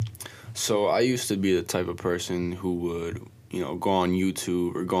So I used to be the type of person who would, go on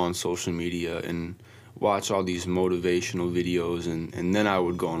YouTube or go on social media and watch all these motivational videos, and then I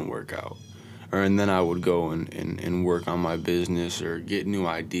would go and work out. And then I would go and work on my business or get new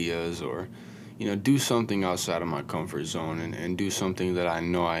ideas or, do something outside of my comfort zone and do something that I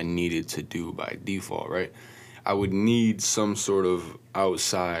know I needed to do by default, right? I would need some sort of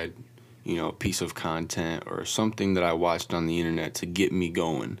outside, piece of content or something that I watched on the internet to get me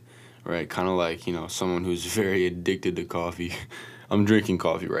going, right? Kind of like, someone who's very addicted to coffee. I'm drinking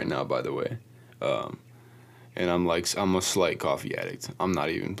coffee right now, by the way. Um, and I'm a slight coffee addict. I'm not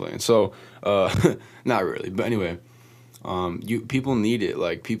even playing. So, not really. But anyway, you people need it.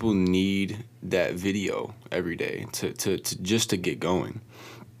 Like people need that video every day to just to get going.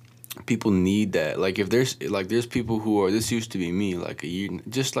 People need that. Like if there's people who are, this used to be me like a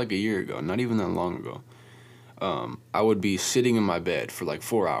year ago, not even that long ago. I would be sitting in my bed for like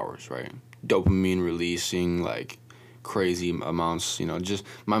 4 hours, right? Dopamine releasing like crazy amounts, just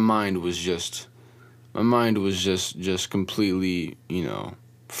my mind was just completely,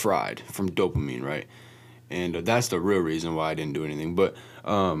 fried from dopamine, right? And that's the real reason why I didn't do anything. But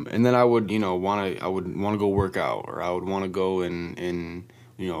and then I would, I would want to go work out, or I would want to go and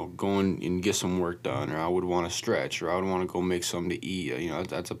go and get some work done, or I would want to stretch, or I would want to go make something to eat.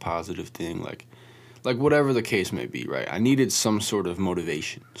 That's a positive thing. Like whatever the case may be, right? I needed some sort of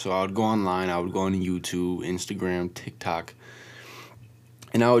motivation, so I would go online. I would go on YouTube, Instagram, TikTok,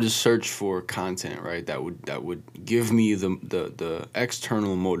 and I would just search for content, right? That would give me the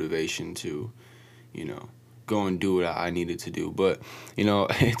external motivation to, you know, go and do what I needed to do. But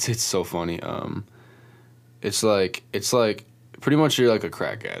it's so funny. It's like pretty much you're like a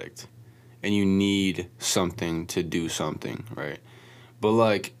crack addict, and you need something to do something, right? But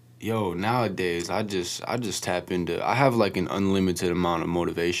like, yo, nowadays I just tap into. I have like an unlimited amount of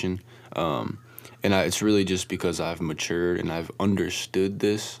motivation, and it's really just because I've matured and I've understood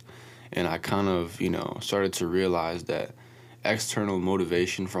this, and I kind of started to realize that external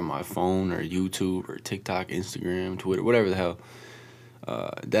motivation from my phone or YouTube or TikTok, Instagram, Twitter, whatever the hell,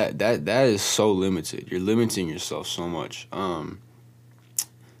 that is so limited. You're limiting yourself so much.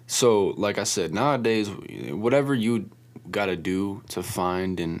 So like I said, nowadays, whatever you gotta do to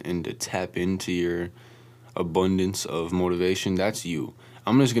find and to tap into your abundance of motivation, that's you.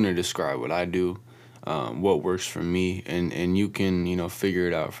 I'm just gonna describe what I do, what works for me, and you can figure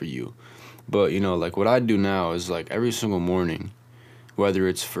it out for you. But like what I do now is like every single morning, whether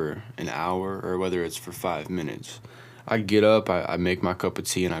it's for an hour or whether it's for 5 minutes, I get up, I make my cup of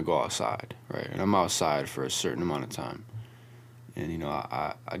tea, and I go outside, right? And I'm outside for a certain amount of time, and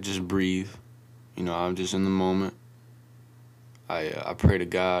I just breathe. I'm just in the moment. I pray to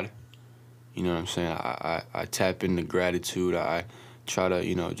God. You know what I'm saying? I tap into gratitude. I try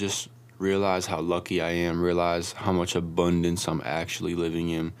to, just realize how lucky I am, realize how much abundance I'm actually living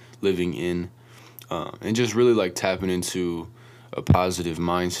in, and just really like tapping into a positive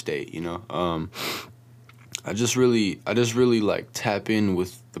mind state, I just really like tap in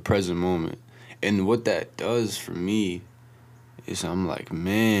with the present moment. And what that does for me is I'm like,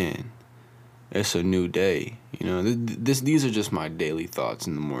 man, it's a new day. These are just my daily thoughts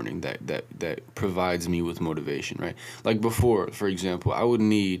in the morning that provides me with motivation, right? Like before, for example, I would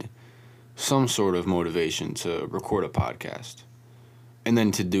need some sort of motivation to record a podcast, and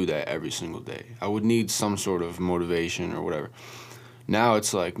then to do that every single day. I would need some sort of motivation or whatever. Now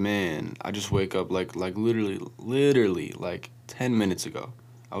it's like, man, I just wake up like literally like 10 minutes ago.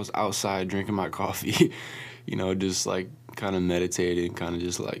 I was outside drinking my coffee, just like kind of meditating, kind of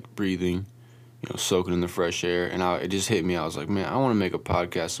just like breathing, soaking in the fresh air. And it just hit me. I was like, man, I want to make a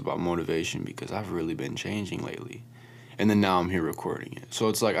podcast about motivation because I've really been changing lately. And then now I'm here recording it. So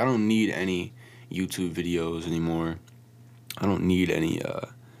it's like I don't need any YouTube videos anymore. I don't need any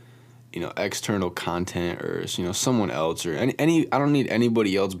external content or someone else or any I don't need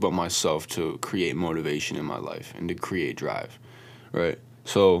anybody else but myself to create motivation in my life and to create drive, right?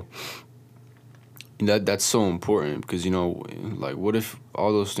 So that's so important because like what if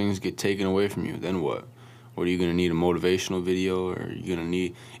all those things get taken away from you? Then what are you going to need? A motivational video? Or are you going to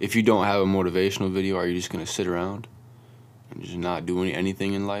need, if you don't have a motivational video, are you just going to sit around and just not do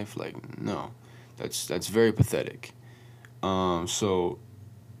anything in life? Like, no. That's very pathetic. So,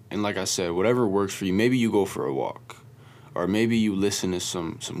 and like I said, whatever works for you, maybe you go for a walk, or maybe you listen to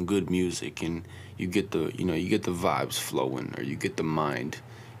some good music, and you get the vibes flowing, or you get the mind,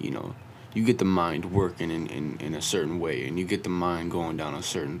 you know, you get the mind working in a certain way, and you get the mind going down a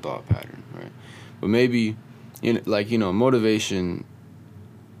certain thought pattern, right? But maybe, motivation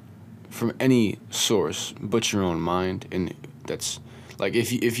from any source but your own mind, and that's Like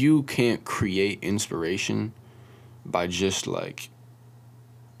if you can't create inspiration by just like,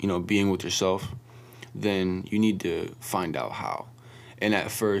 being with yourself, then you need to find out how. And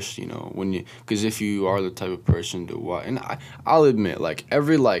at first, because if you are the type of person to watch, and I'll admit, like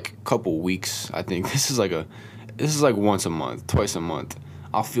every like couple weeks, I think this is like once a month, twice a month,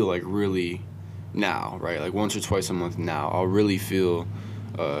 I'll feel like really now, right? Like once or twice a month now, I'll really feel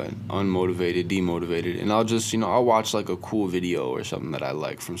unmotivated, demotivated, and I'll just, I'll watch like a cool video or something that I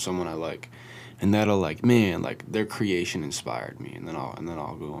like from someone I like, and that'll like, man, like their creation inspired me, and then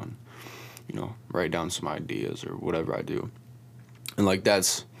I'll go and, write down some ideas or whatever I do, and like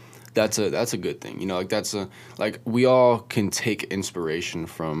that's a good thing, like like we all can take inspiration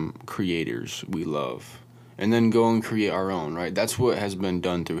from creators we love and then go and create our own, right? That's what has been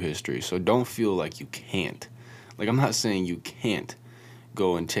done through history. So don't feel like you can't. Like I'm not saying you can't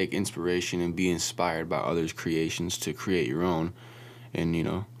go and take inspiration and be inspired by others' creations to create your own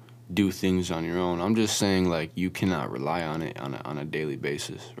and, do things on your own. I'm just saying like you cannot rely on it on a daily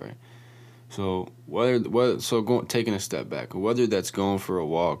basis, right? So taking a step back, whether that's going for a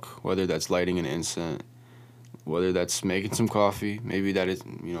walk, whether that's lighting an incense, whether that's making some coffee, maybe that is,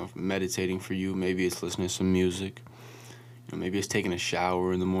 meditating for you, maybe it's listening to some music, maybe it's taking a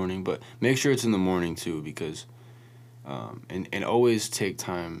shower in the morning, but make sure it's in the morning too, because and always take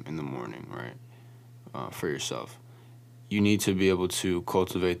time in the morning, right? For yourself. You need to be able to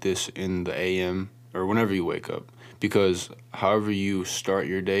cultivate this in the AM or whenever you wake up, because however you start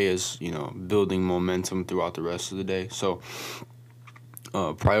your day is, building momentum throughout the rest of the day. So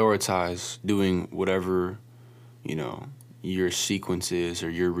prioritize doing whatever, your sequence is or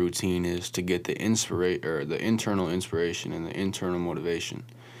your routine is to get the internal inspiration and the internal motivation.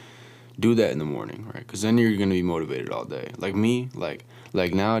 Do that in the morning, right? Because then you're gonna be motivated all day. Like me, like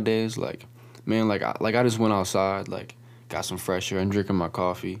nowadays, like man, I just went outside, like got some fresh air and drinking my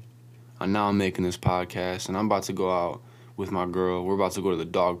coffee. And now I'm making this podcast, and I'm about to go out with my girl. We're about to go to the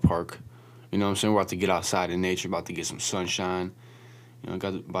dog park. You know what I'm saying? We're about to get outside in nature, about to get some sunshine.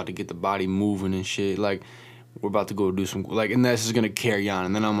 About to get the body moving and shit. Like, we're about to go do some, like, and that's just going to carry on.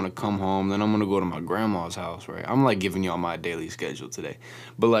 And then I'm going to come home. Then I'm going to go to my grandma's house, right? I'm, like, giving y'all my daily schedule today.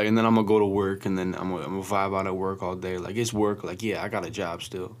 But, like, and then I'm going to go to work, and then I'm going to vibe out at work all day. Like, it's work. Like, yeah, I got a job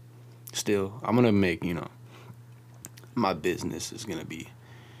still. I'm going to make, my business is going to be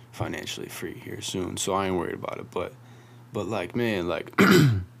financially free here soon. So I ain't worried about it. But like, man, like,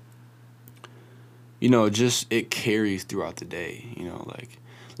 just it carries throughout the day,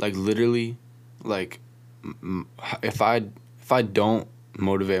 like literally, like if I don't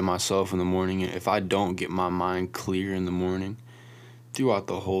motivate myself in the morning, and if I don't get my mind clear in the morning, throughout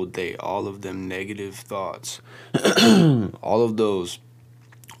the whole day, all of them negative thoughts, all of those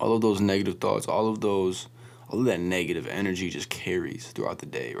negative thoughts, all of that negative energy just carries throughout the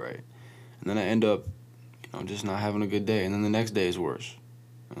day, right? And then I end up, just not having a good day, and then the next day is worse.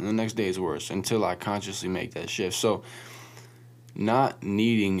 And the next day is worse until I consciously make that shift. So not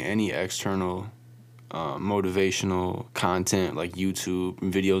needing any external motivational content like YouTube,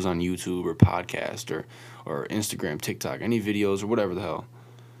 videos on YouTube or podcast or Instagram, TikTok, any videos or whatever the hell.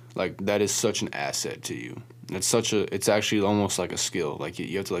 Like, that is such an asset to you. It's actually almost like a skill. Like,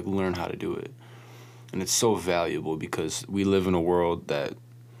 you have to, like, learn how to do it. And it's so valuable because we live in a world that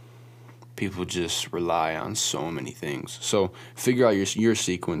people just rely on so many things. So figure out your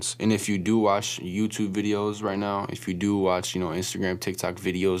sequence. And if you do watch YouTube videos right now, if you do watch, Instagram, TikTok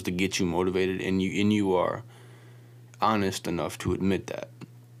videos to get you motivated, and you are honest enough to admit that,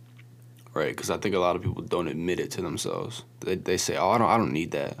 right? Because I think a lot of people don't admit it to themselves. They say, "Oh, I don't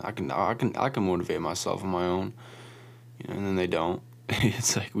need that. I can motivate myself on my own," and then they don't.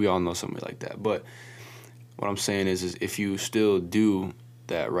 It's like we all know somebody like that. But what I'm saying is if you still do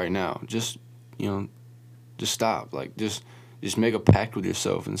that right now, just stop. Like, just make a pact with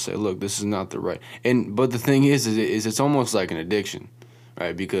yourself and say, look, this is not the right. But the thing is it's almost like an addiction,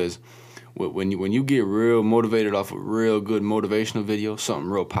 right? Because when you get real motivated off a real good motivational video, something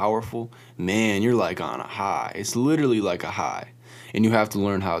real powerful, man, you're like on a high. It's literally like a high, and you have to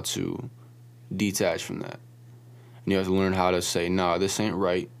learn how to detach from that. And you have to learn how to say, nah, this ain't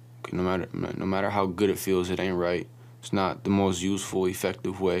right. No matter how good it feels, it ain't right. It's not the most useful,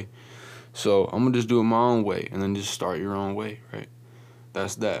 effective way. So I'm gonna just do it my own way, and then just start your own way, right?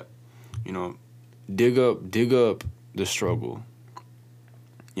 That's that. Dig up the struggle.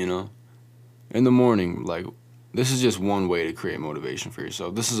 In the morning, like, this is just one way to create motivation for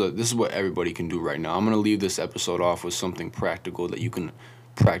yourself. This is what everybody can do right now. I'm gonna leave this episode off with something practical that you can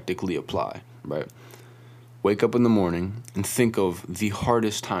practically apply, right? Wake up in the morning and think of the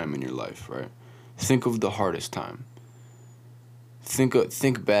hardest time in your life, right? Think of the hardest time.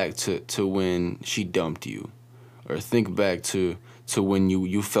 think back to when she dumped you, or think back to when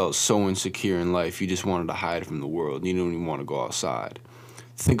you felt so insecure in life you just wanted to hide from the world. You didn't even want to go outside.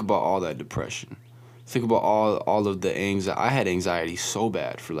 Think about all that depression. Think about all of the anxiety. I had anxiety so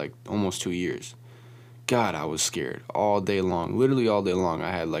bad for like almost 2 years. God, I was scared all day long. Literally all day long,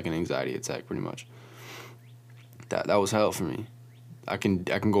 I had like an anxiety attack, pretty much. That was hell for me. I can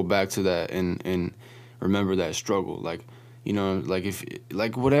go back to that and remember that struggle. Like, like if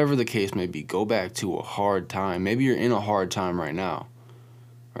like whatever the case may be, go back to a hard time. Maybe you're in a hard time right now.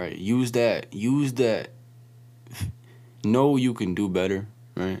 Right? Use that. Use that. Know you can do better.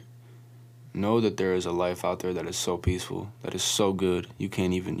 Right? Know that there is a life out there that is so peaceful, that is so good. You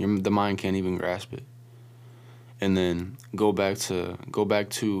can't even the mind can't even grasp it. And then go back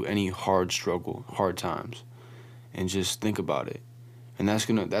to any hard struggle, hard times, and just think about it. And that's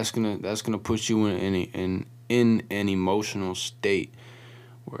gonna put you in an emotional state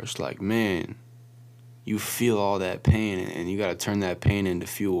where it's like, man, you feel all that pain, and you gotta turn that pain into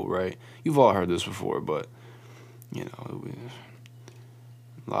fuel, right? You've all heard this before, but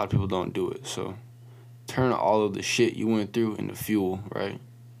a lot of people don't do it. So turn all of the shit you went through into fuel, right?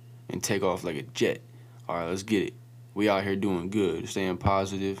 And take off like a jet. All right, let's get it. We out here doing good, staying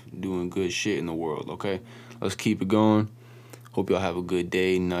positive, doing good shit in the world, okay? Let's keep it going. Hope y'all have a good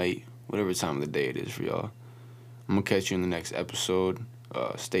day, night, whatever time of the day it is for y'all. I'm going to catch you in the next episode.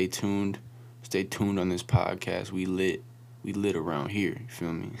 Stay tuned. Stay tuned on this podcast. We lit. We lit around here, you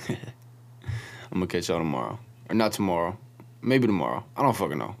feel me? I'm going to catch y'all tomorrow. Or not tomorrow. Maybe tomorrow. I don't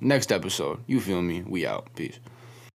fucking know. Next episode. You feel me? We out. Peace.